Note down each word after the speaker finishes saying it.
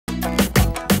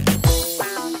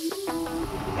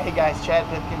Hey guys, Chad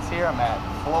Pipkins here. I'm at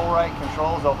FlowRite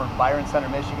Controls over in Byron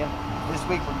Center, Michigan. This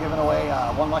week we're giving away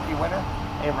one lucky winner,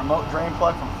 a remote drain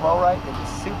plug from FlowRite. It is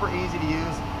super easy to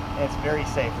use and it's very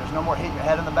safe. There's no more hitting your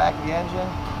head in the back of the engine.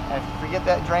 And if you forget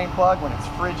that drain plug when it's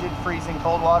frigid, freezing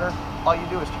cold water, all you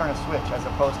do is turn a switch as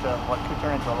opposed to what could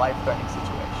turn into a life-threatening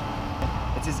situation.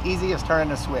 It's as easy as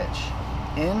turning a switch.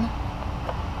 In,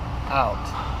 out,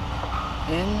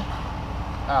 in,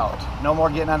 out. No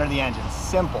more getting under the engine.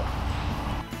 Simple.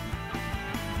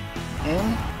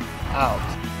 In, out,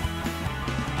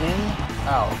 in,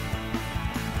 out.